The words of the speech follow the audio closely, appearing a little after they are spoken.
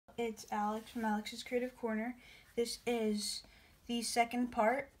it's Alex from Alex's Creative Corner. This is the second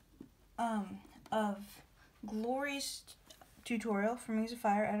part of Glory's tutorial for Wings of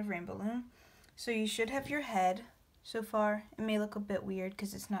Fire out of Rainbow Loom. So you should have your head so far. It may look a bit weird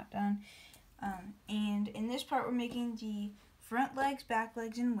because it's not done. And in this part we're making the front legs, back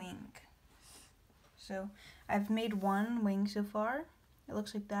legs, and wing. So I've made one wing so far. It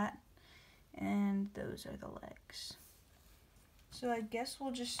looks like that. And those are the legs. So I guess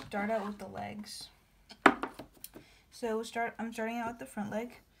we'll just start out with the legs. So I'm starting out with the front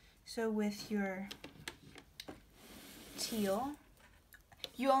leg. So with your teal,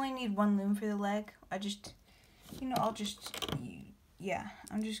 you only need one loom for the leg. I'm just gonna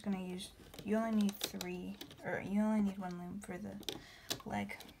use, you only need one loom for the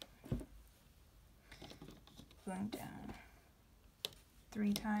leg. Going down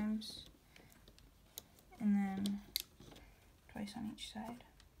 3 times, and then twice on each side.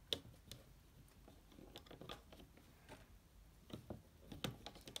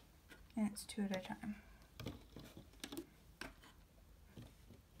 And it's 2 at a time.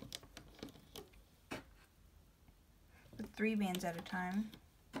 With 3 bands at a time.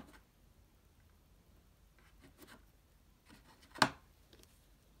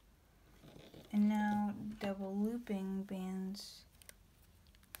 And now double looping bands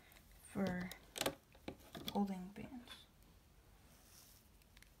for holding bands.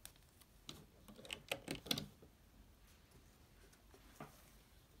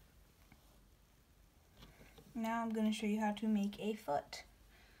 Now I'm going to show you how to make a foot,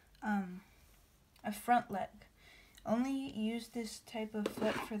 a front leg. Only use this type of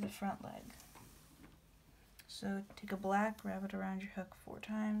foot for the front leg. So take a black, wrap it around your hook 4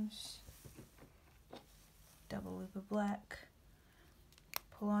 times, double loop a black,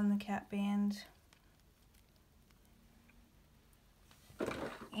 pull on the cap band,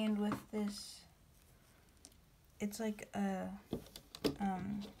 and with this, it's like a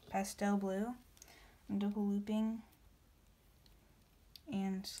pastel blue. I'm double looping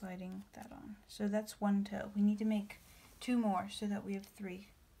and sliding that on. So that's 1 toe. We need to make 2 more so that we have 3.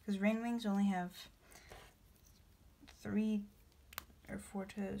 Because RainWings only have 3 or 4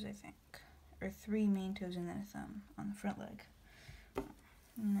 toes, I think. Or 3 main toes and then a thumb on the front leg.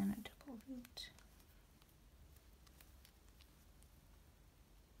 And then a double loop.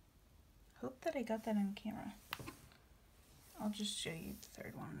 Hope that I got that on camera. I'll just show you the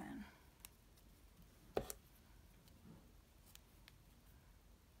 3rd one then.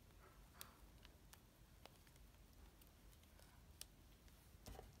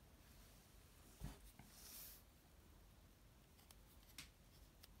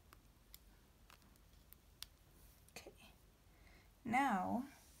 Now,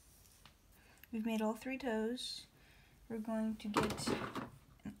 we've made all 3 toes. We're going to get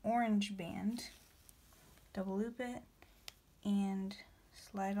an orange band, double loop it, and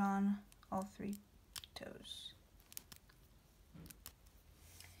slide on all 3 toes.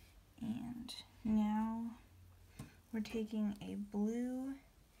 And now we're taking a blue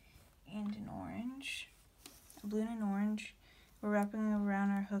and an orange. A blue and an orange. We're wrapping it around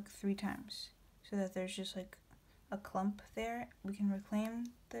our hook 3 times so that there's just like a clump there. We can reclaim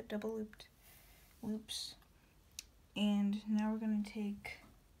the double looped loops. And now we're going to take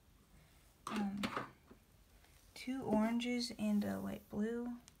 2 oranges and a light blue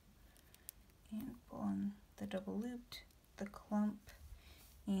and pull on the double looped, the clump,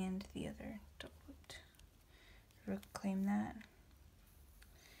 and the other double looped. Reclaim that.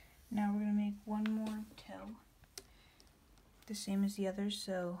 Now we're going to make 1 more toe, the same as the others,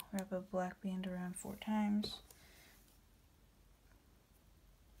 so wrap a black band around 4 times.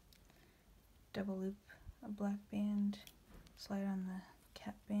 Double loop a black band, slide on the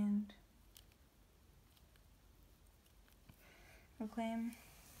cap band, reclaim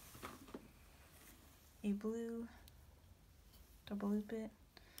a blue, double loop it,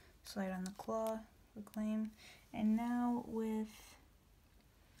 slide on the claw, reclaim, and now with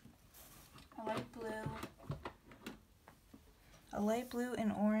a light blue,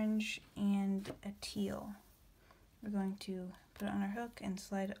 an orange, and a teal, we're going to put it on our hook and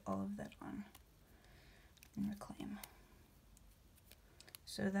slide all of that on. And reclaim.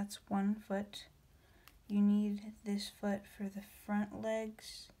 So that's 1 foot. You need this foot for the front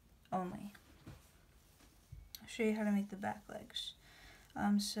legs only. I'll show you how to make the back legs.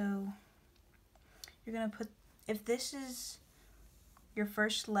 So you're gonna put, if this is your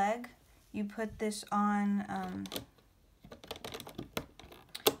first leg, you put this on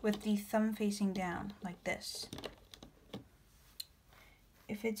with the thumb facing down like this.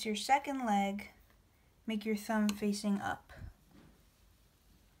 If it's your second leg, make your thumb facing up.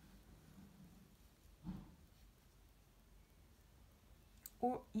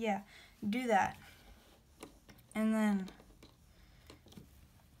 or yeah, do that. And then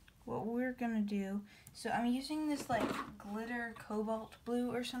what we're gonna do, so I'm using this like glitter cobalt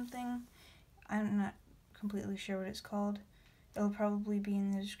blue or something. I'm not completely sure what it's called. It'll probably be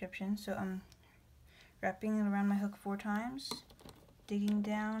in the description. So I'm wrapping it around my hook 4 times, digging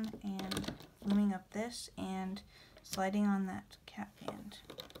down and looming up this and sliding on that cap band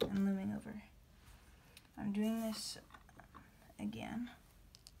and looming over. I'm doing this again.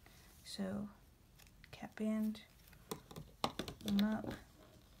 So cap band, loom up,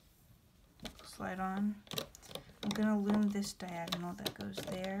 slide on. I'm gonna loom this diagonal that goes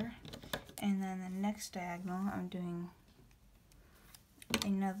there, and then the next diagonal I'm doing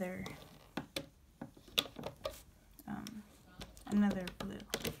another blue,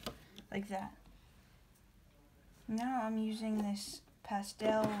 like that. Now I'm using this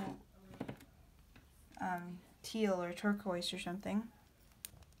pastel teal or turquoise or something.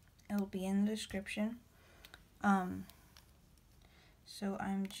 It'll be in the description. So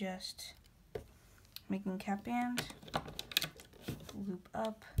I'm just making cap band, loop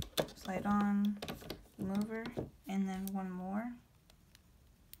up, slide on, loom over, and then one more.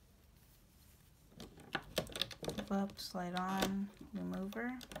 Loop up, slide on, loom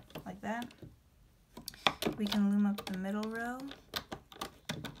over, like that. We can loom up the middle row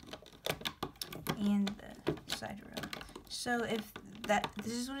and the side row. So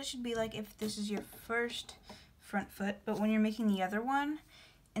this is what it should be like if this is your first front foot, but when you're making the other one,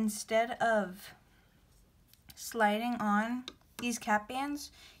 instead of sliding on these cap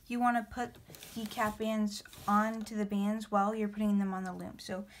bands, you want to put the cap bands onto the bands while you're putting them on the loom.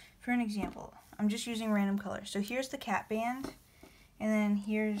 So for an example, I'm just using random colors. So here's the cap band, and then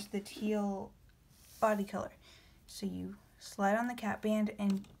here's the teal body color. So you slide on the cap band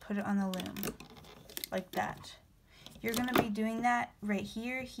and put it on the loom, like that. You're going to be doing that right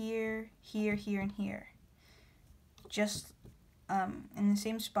here, here, here, here, and here. Just in the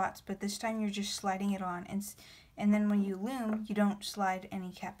same spots, but this time you're just sliding it on, and then when you loom, you don't slide any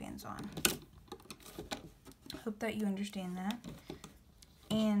cap bands on. Hope that you understand that.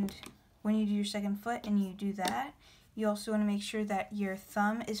 And when you do your second foot and you do that, you also want to make sure that your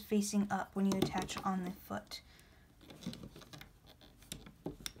thumb is facing up when you attach on the foot.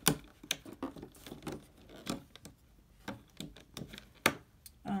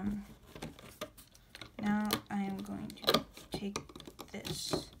 Now I am going to take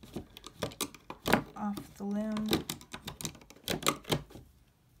this off the loom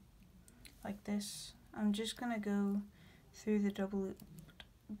like this. I'm just going to go through the double loop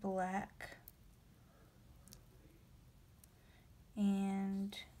black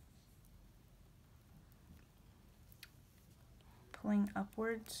and pulling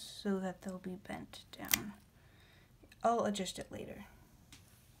upwards so that they'll be bent down. I'll adjust it later.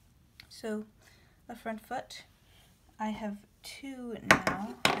 So a front foot, I have 2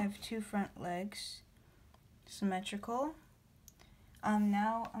 now. I have 2 front legs, symmetrical.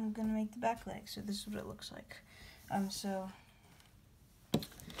 Now I'm gonna make the back leg. So this is what it looks like. So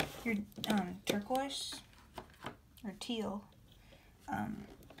your turquoise or teal,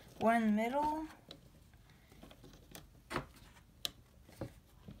 one in the middle,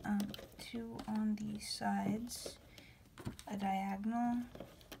 2 on the sides, a diagonal,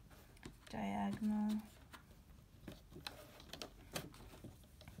 diagonal,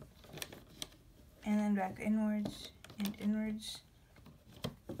 and then back inwards and inwards,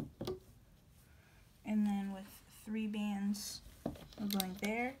 and then with 3 bands we're going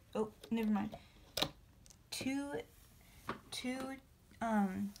there. Oh, never mind. 2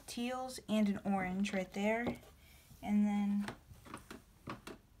 teals and an orange right there, and then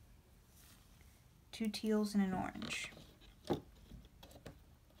 2 teals and an orange.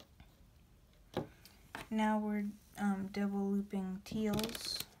 Now we're double looping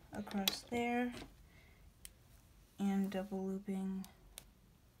teals across there and double looping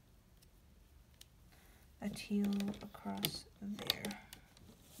a teal across there.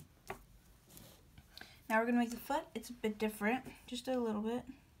 Now we're going to make the foot. It's a bit different, just a little bit.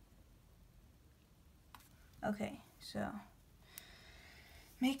 Okay, so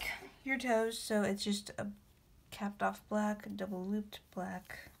make your toes so it's just a capped off black, double looped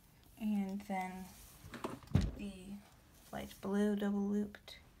black, and then the light blue double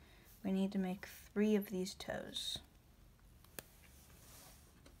looped. We need to make 3 of these toes.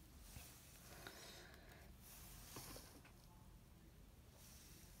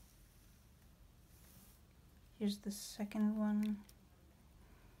 Here's the second one.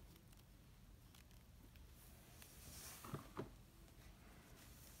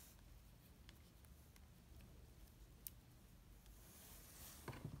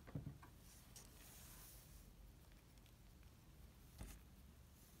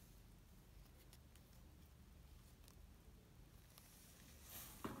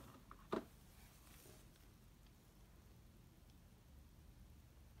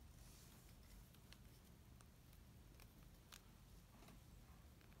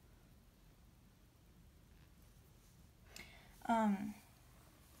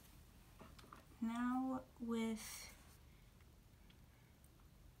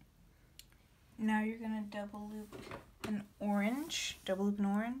 Now you're gonna double loop an orange,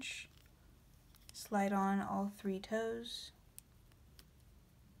 slide on all 3 toes,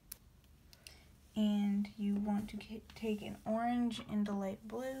 and you want to take an orange and a light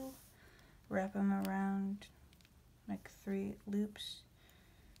blue, wrap them around like 3 loops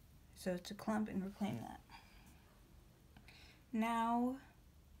so it's a clump, and reclaim that. Now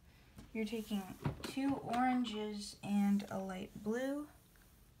you're taking 2 oranges and a light blue,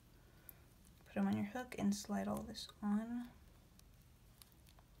 put them on your hook and slide all this on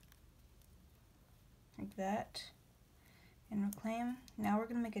like that and reclaim. Now we're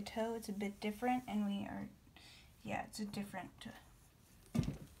gonna make a toe. It's a bit different, and it's a different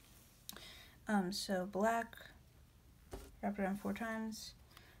so black, wrap it around 4 times,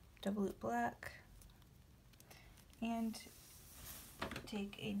 double loop black, and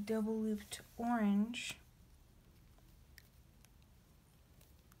take a double looped orange,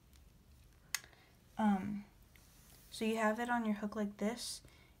 so you have it on your hook like this,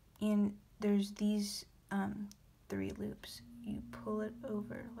 and there's these 3 loops. You pull it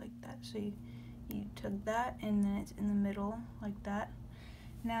over like that, so you tug that, and then it's in the middle like that.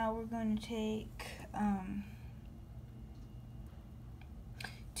 Now we're going to take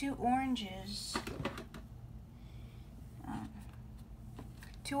 2 oranges,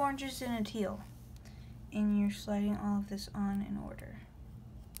 2 oranges and a teal, and you're sliding all of this on in order.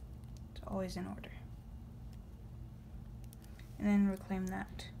 It's always in order. And then reclaim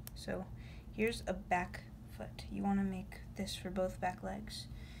that. So here's a back foot. You want to make this for both back legs.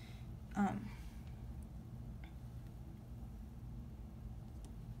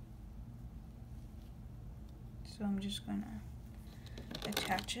 So I'm just going to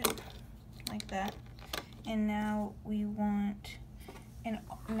attach it like that. And now we want, and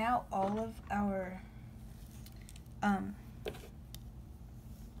now all of our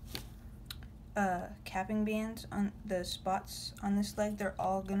capping bands on the spots on this leg, they're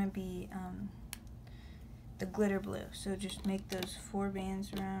all gonna be the glitter blue. So just make those 4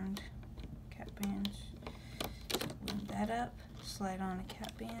 bands around cap bands, loom that up, slide on a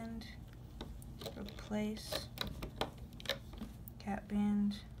cap band, replace, cap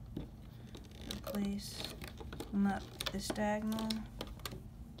band, replace, loom up this diagonal,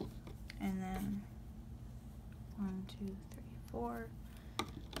 and then 1, 2, 3, 4,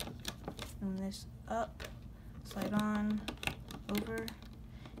 loom this up, slide on, over,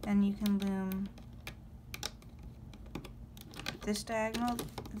 and you can loom this diagonal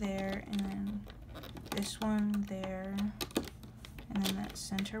there, and then this one there, and then that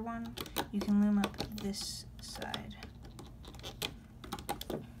center one. You can loom up this side.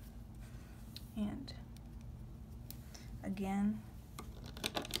 And again,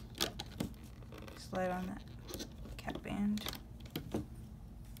 slide on that cap band.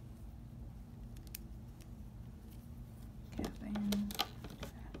 Cap band.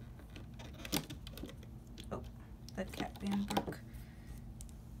 Oh, the cap band broke.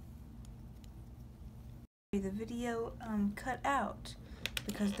 The video cut out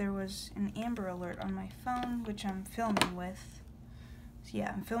because there was an Amber Alert on my phone, which I'm filming with. So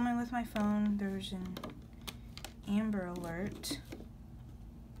yeah, I'm filming with my phone. There's an Amber Alert.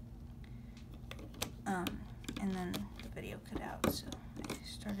 And then the video cut out, so I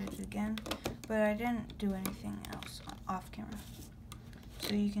started it again. But I didn't do anything else off camera.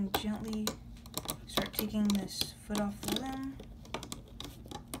 So you can gently start taking this foot off the loom.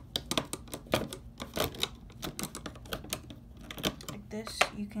 Like this,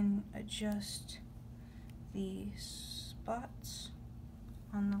 you can adjust the spots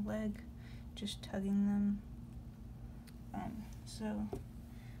on the leg, just tugging them. So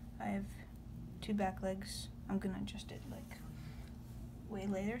I have 2 back legs. I'm gonna adjust it like way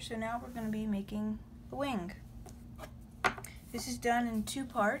later. So now we're gonna be making the wing. This is done in 2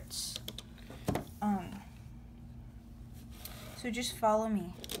 parts. So just follow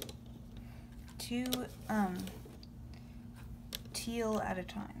me. 2 teal at a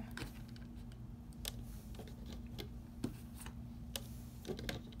time.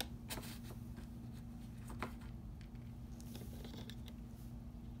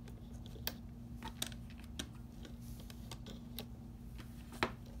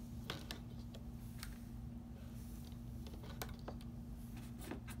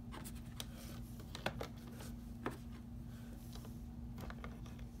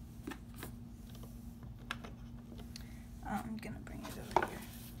 I'm gonna bring it over here.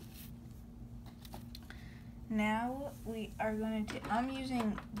 Now we are going to, I'm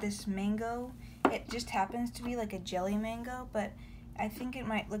using this mango It just happens to be like a jelly mango, but I think it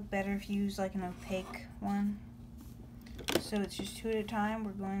might look better if you use like an opaque one. So it's just 2 at a time.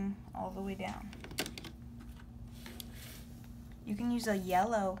 We're going all the way down. You can use a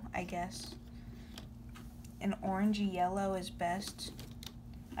yellow, I guess. An orangey yellow is best.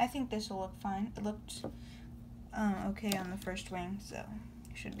 I think this will look fine. It looked okay on the first wing, so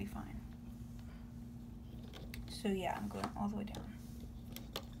it should be fine. So yeah, I'm going all the way down.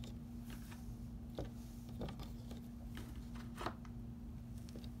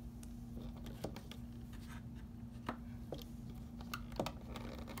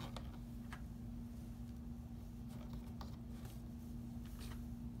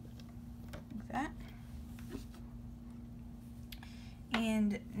 Like that.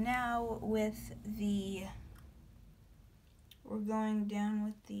 And now with the, we're going down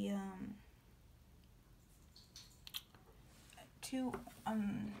with the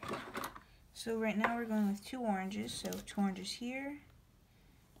so right now we're going with 2 oranges, so 2 oranges here,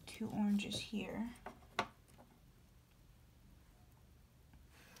 2 oranges here,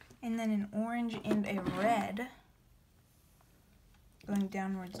 and then an orange and a red going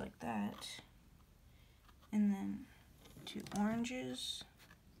downwards like that, and then 2 oranges,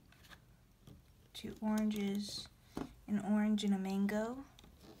 2 oranges, an orange and a mango,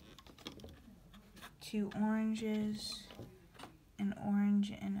 2 oranges, an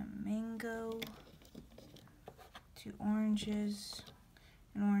orange and a mango, 2 oranges,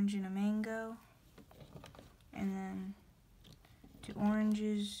 an orange and a mango, and then 2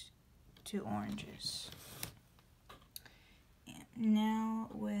 oranges, 2 oranges. And now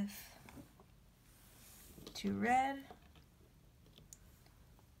with 2 red,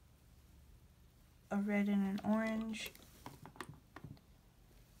 a red and an orange,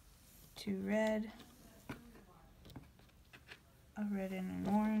 2 red, a red and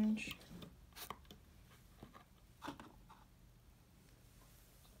an orange,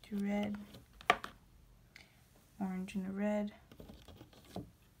 2 red, orange and a red,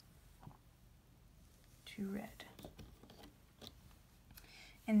 2 red.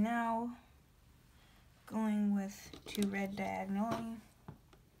 And now going with 2 red diagonally,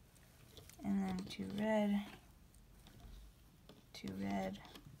 and then 2 red, 2 red,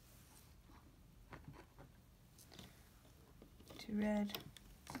 2 red,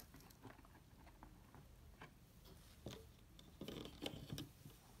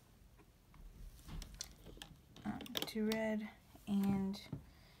 2 red, and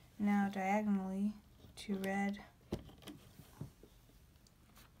now diagonally 2 red,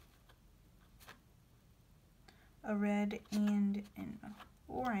 a red and an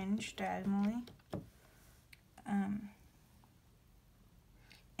orange diagonally,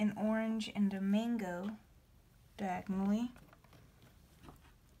 an orange and a mango diagonally,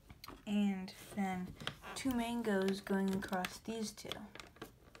 and then 2 mangoes going across these 2.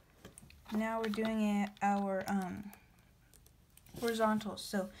 Now we're doing our horizontals,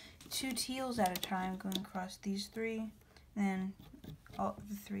 so 2 teals at a time going across these 3, then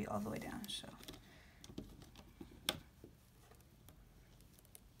the 3 all the way down. So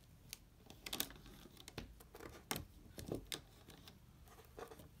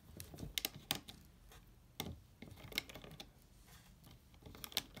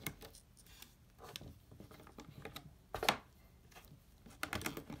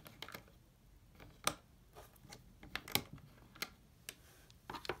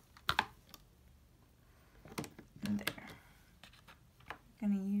there. I'm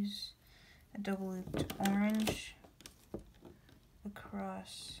going to use a double looped orange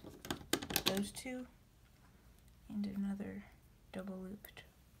across those 2 and another double looped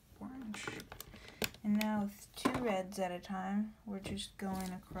orange. And now with 2 reds at a time, we're just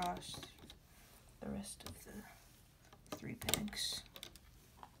going across the rest of the 3 pegs.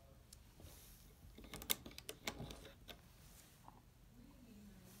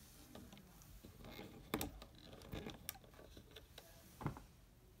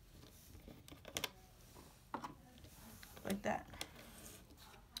 Like that.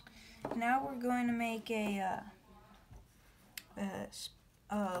 Now we're going to make a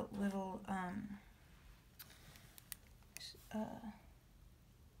little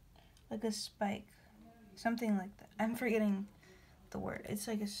like a spike, something like that. I'm forgetting the word. It's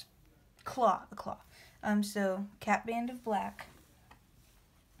like a claw. So cap band of black,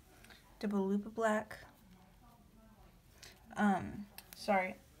 double loop of black.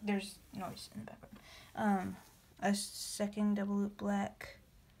 Sorry, there's noise in the background. A second double loop black,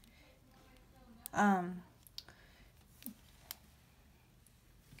 and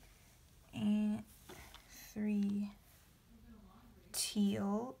 3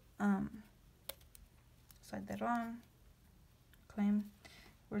 teal, slide that on, claim.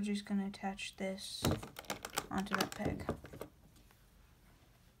 We're just going to attach this onto that peg.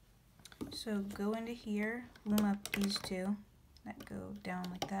 So go into here, loom up these two that go down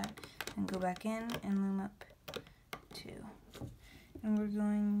like that, and go back in and loom up two. And we're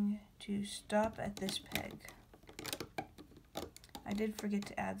going to stop at this peg. I did forget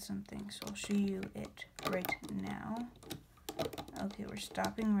to add something, so I'll show you it right now. Okay, we're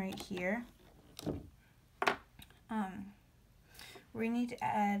stopping right here. We need to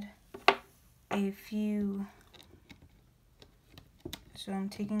add a few, so I'm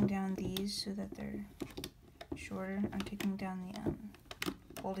taking down these so that they're shorter. I'm taking down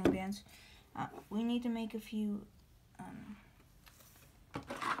the holding bands. We need to make a few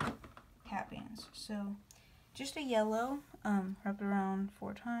cap bands. So just a yellow, wrap it around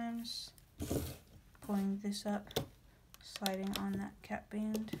 4 times, pulling this up, sliding on that cap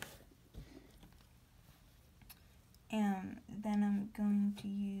band. And then I'm going to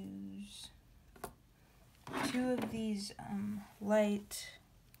use 2 of these light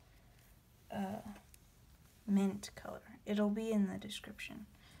mint color. It'll be in the description.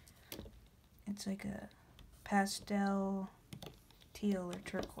 It's like a pastel teal or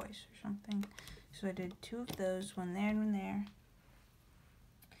turquoise or something. So I did 2 of those, one there and one there.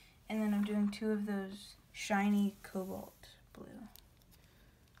 And then I'm doing 2 of those shiny cobalt blue.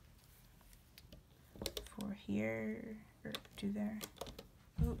 For here, or 2 there.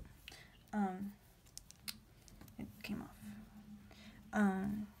 Oop. It came off.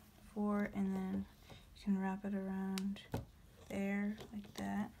 4, and then you can wrap it around there, like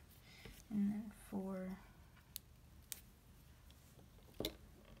that. And then 4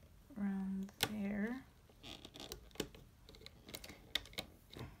 around there.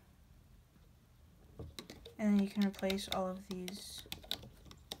 And then you can replace all of these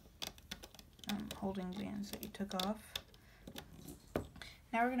holding bands that you took off.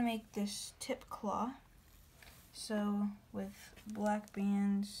 Now we're going to make this tip claw. So with black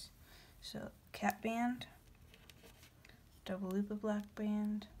bands, so cap band, double loop of black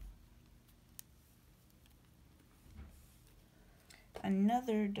band,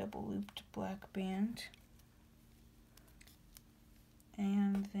 another double looped black band,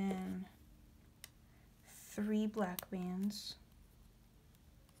 and then 3 black bands,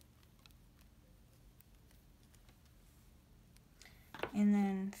 and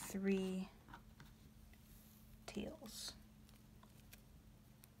then 3 tails.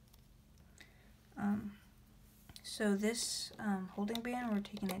 So this holding band, we're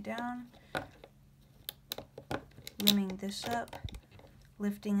taking it down, looming this up,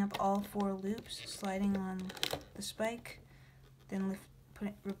 lifting up all 4 loops, sliding on the spike, then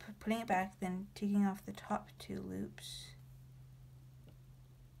putting it back, then taking off the top 2 loops,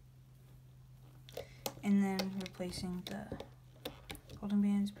 and then replacing the holding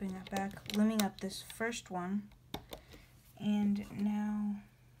bands, putting that back, looming up this first one, and now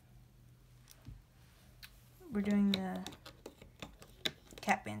we're doing the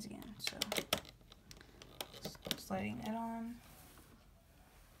cap bands again. So sliding it on,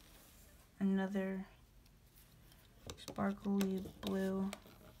 another sparkly blue,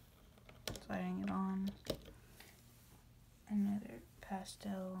 sliding it on, another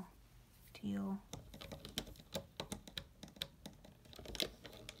pastel teal,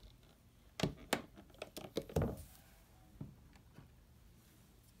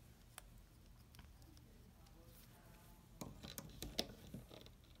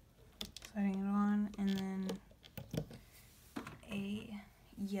 sliding it on, and then a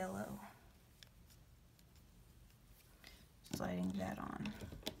yellow, sliding that on.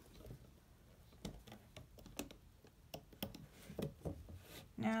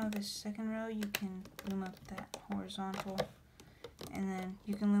 Now this second row, you can loom up that horizontal, and then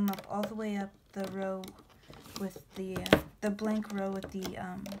you can loom up all the way up the row with the blank row with the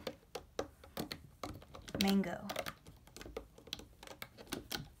mango.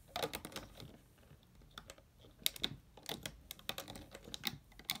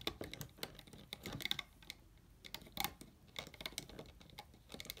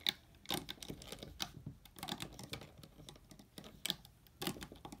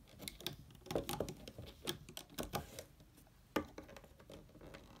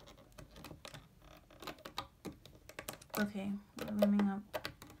 Okay, we're looming up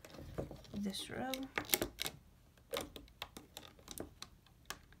this row.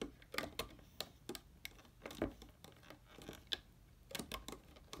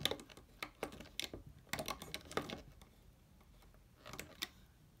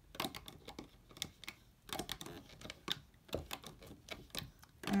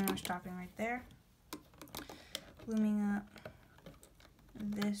 And we're stopping right there. looming up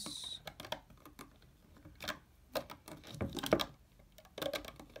this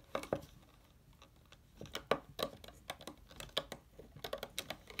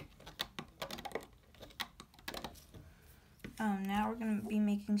now we're going to be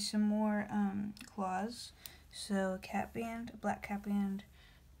making some more claws. So a cap band, a black cap band,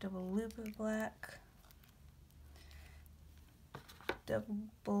 double loop of black, double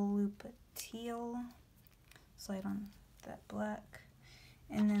loop of teal, slide on that black,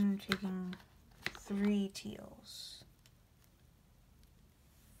 and then taking 3 teals.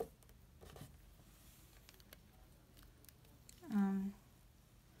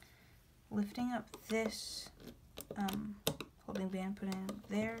 Lifting up this holding band, put in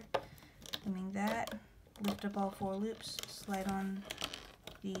there, looming that, lift up all 4 loops, slide on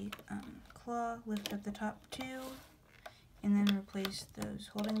the claw, lift up the top 2, and then replace those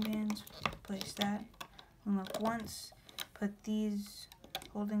holding bands, place that, loom up once, put these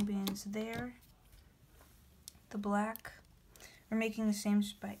holding bands there, the black, we're making the same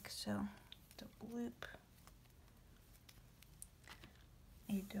spike, so double loop,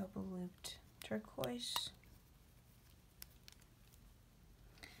 a double looped turquoise,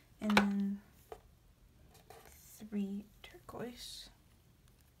 and then 3 turquoise.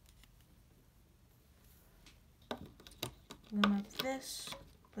 Loom up this,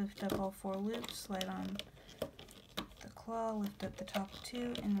 lift up all 4 loops, slide on the claw, lift up the top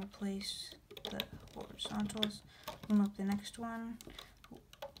 2, and replace the horizontals. Loom up the next one,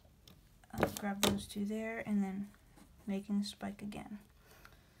 grab those 2 there, and then making the spike again.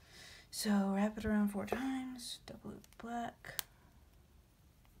 So wrap it around 4 times, double loop black,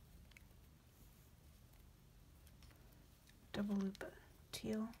 double loop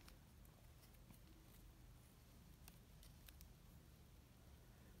teal,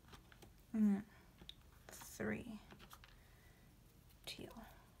 and then 3 teal.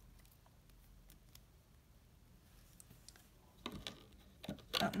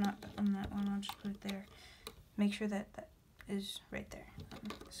 Oh, not on that one, I'll just put it there. Make sure that that is right there.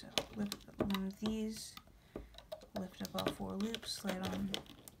 So loom these, lift up all 4 loops, slide on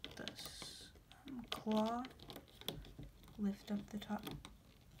this claw, lift up the top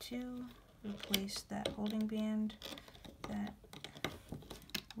 2, replace that holding band, that,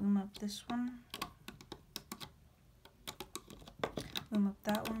 loom up this one, loom up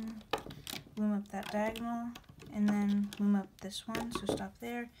that one, loom up that diagonal, and then loom up this one, so stop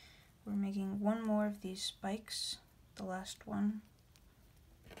there. We're making 1 more of these spikes, the last one.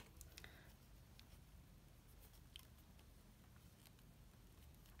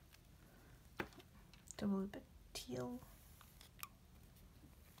 Double loop it teal.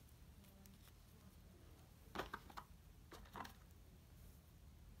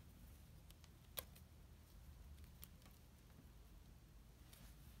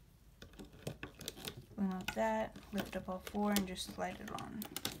 Loom up that, lift up all 4 and just slide it on.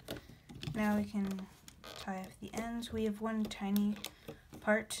 Now we can tie off the ends. We have 1 tiny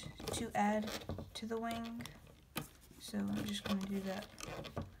part to add to the wing, so I'm just going to do that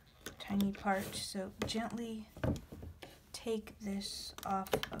tiny part. So gently take this off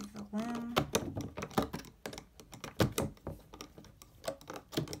of the loom.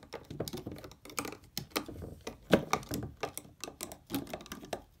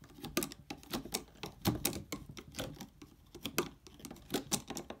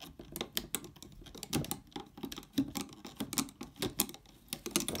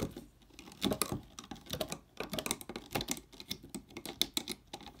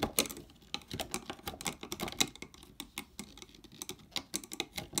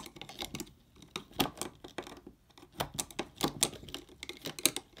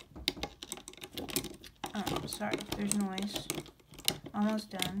 Oh, sorry, there's noise.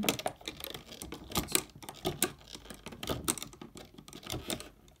 Almost done.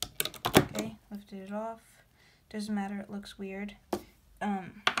 Okay, lifted it off. Doesn't matter, it looks weird.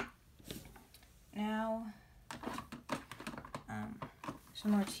 Now,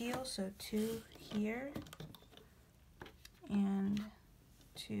 some more teal, so 2 here, and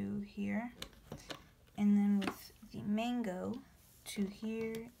 2 here. And then with the mango, 2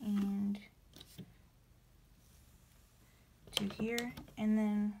 here, and 2 here, and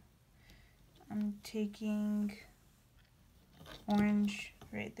then I'm taking orange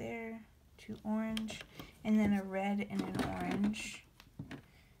right there, 2 orange, and then a red and an orange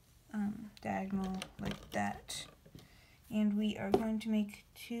diagonal like that. And we are going to make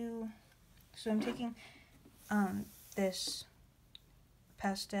 2, so I'm taking this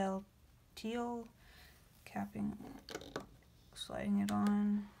pastel teal, capping, sliding it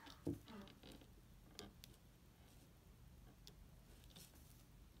on,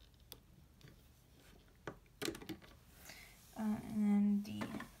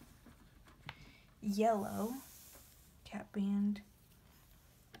 yellow cap band,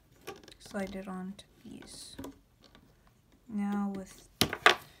 slide it onto these. Now with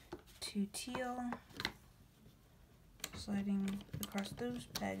 2 teal, sliding across those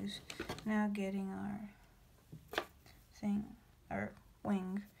pegs. Now getting our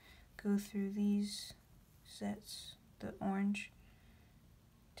wing, go through these sets, the orange,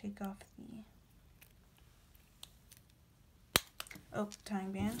 take off the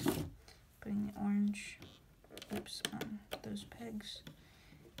tying band, putting the orange loops on those pegs,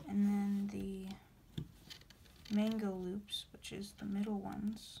 and then the mango loops, which is the middle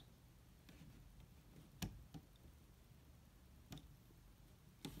ones.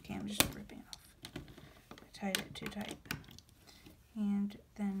 Okay, I'm just ripping it off. I tied it too tight. And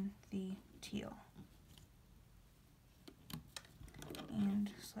then the teal.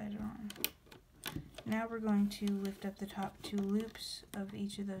 And slide it on. Now we're going to lift up the top 2 loops of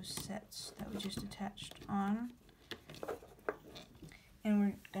each of those sets that we just attached on. And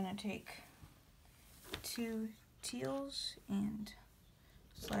we're going to take 2 teals and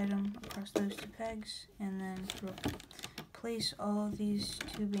slide them across those 2 pegs, and then place all of these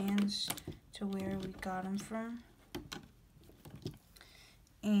 2 bands to where we got them from.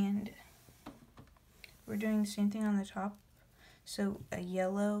 And we're doing the same thing on the top. So a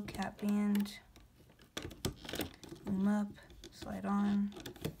yellow cap band, loom up, slide on,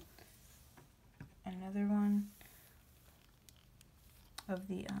 another one of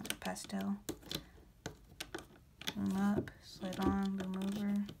the pastel, loom up, slide on, loom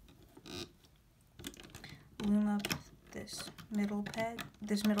over, loom up this middle peg,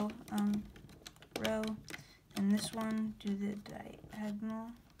 this middle row, and this one do the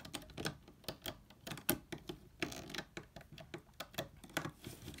diagonal,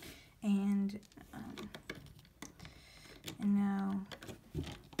 and now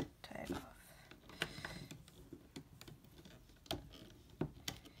tie it off.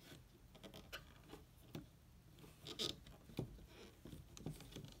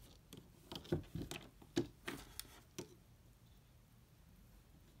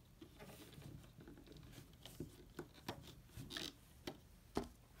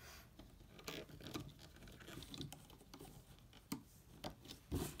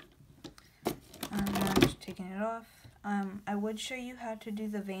 Now I'm just taking it off. I would show you how to do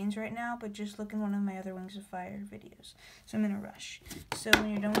the veins right now, but just look in one of my other Wings of Fire videos. So I'm in a rush. So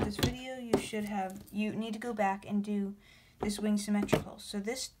when you're done with this video, you need to go back and do this wing symmetrical. So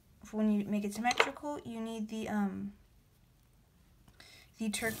this, when you make it symmetrical, you need the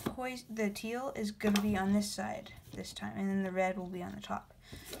turquoise, the teal is going to be on this side this time, and then the red will be on the top.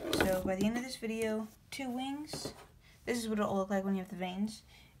 So by the end of this video, 2 wings. This is what it'll look like when you have the veins,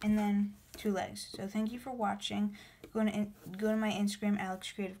 and then 2 legs. So thank you for watching. Go to my Instagram, Alex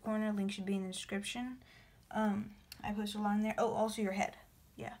Creative Corner. Link should be in the description. I post a lot in there. Oh, also your head.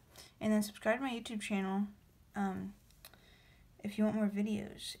 Yeah. And then subscribe to my YouTube channel if you want more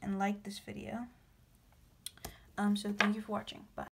videos, and like this video. So thank you for watching. Bye.